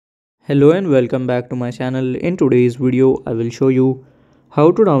Hello and welcome back to my channel. In today's video, I will show you how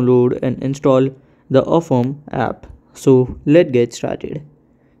to download and install the Affirm app. So let's get started.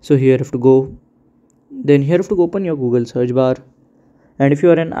 So here you have to go. Then here you have to open your Google search bar. And if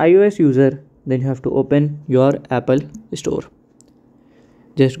you are an iOS user, then you have to open your Apple Store.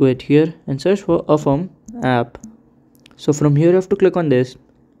 Just go ahead here and search for Affirm app. So from here you have to click on this.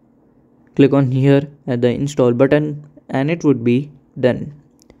 Click on here at the install button and it would be done.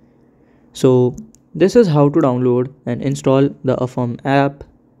 So this is how to download and install the Affirm app.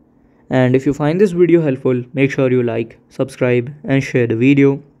 And if you find this video helpful, make sure you like, subscribe and share the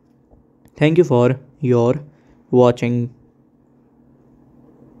video. Thank you for your watching.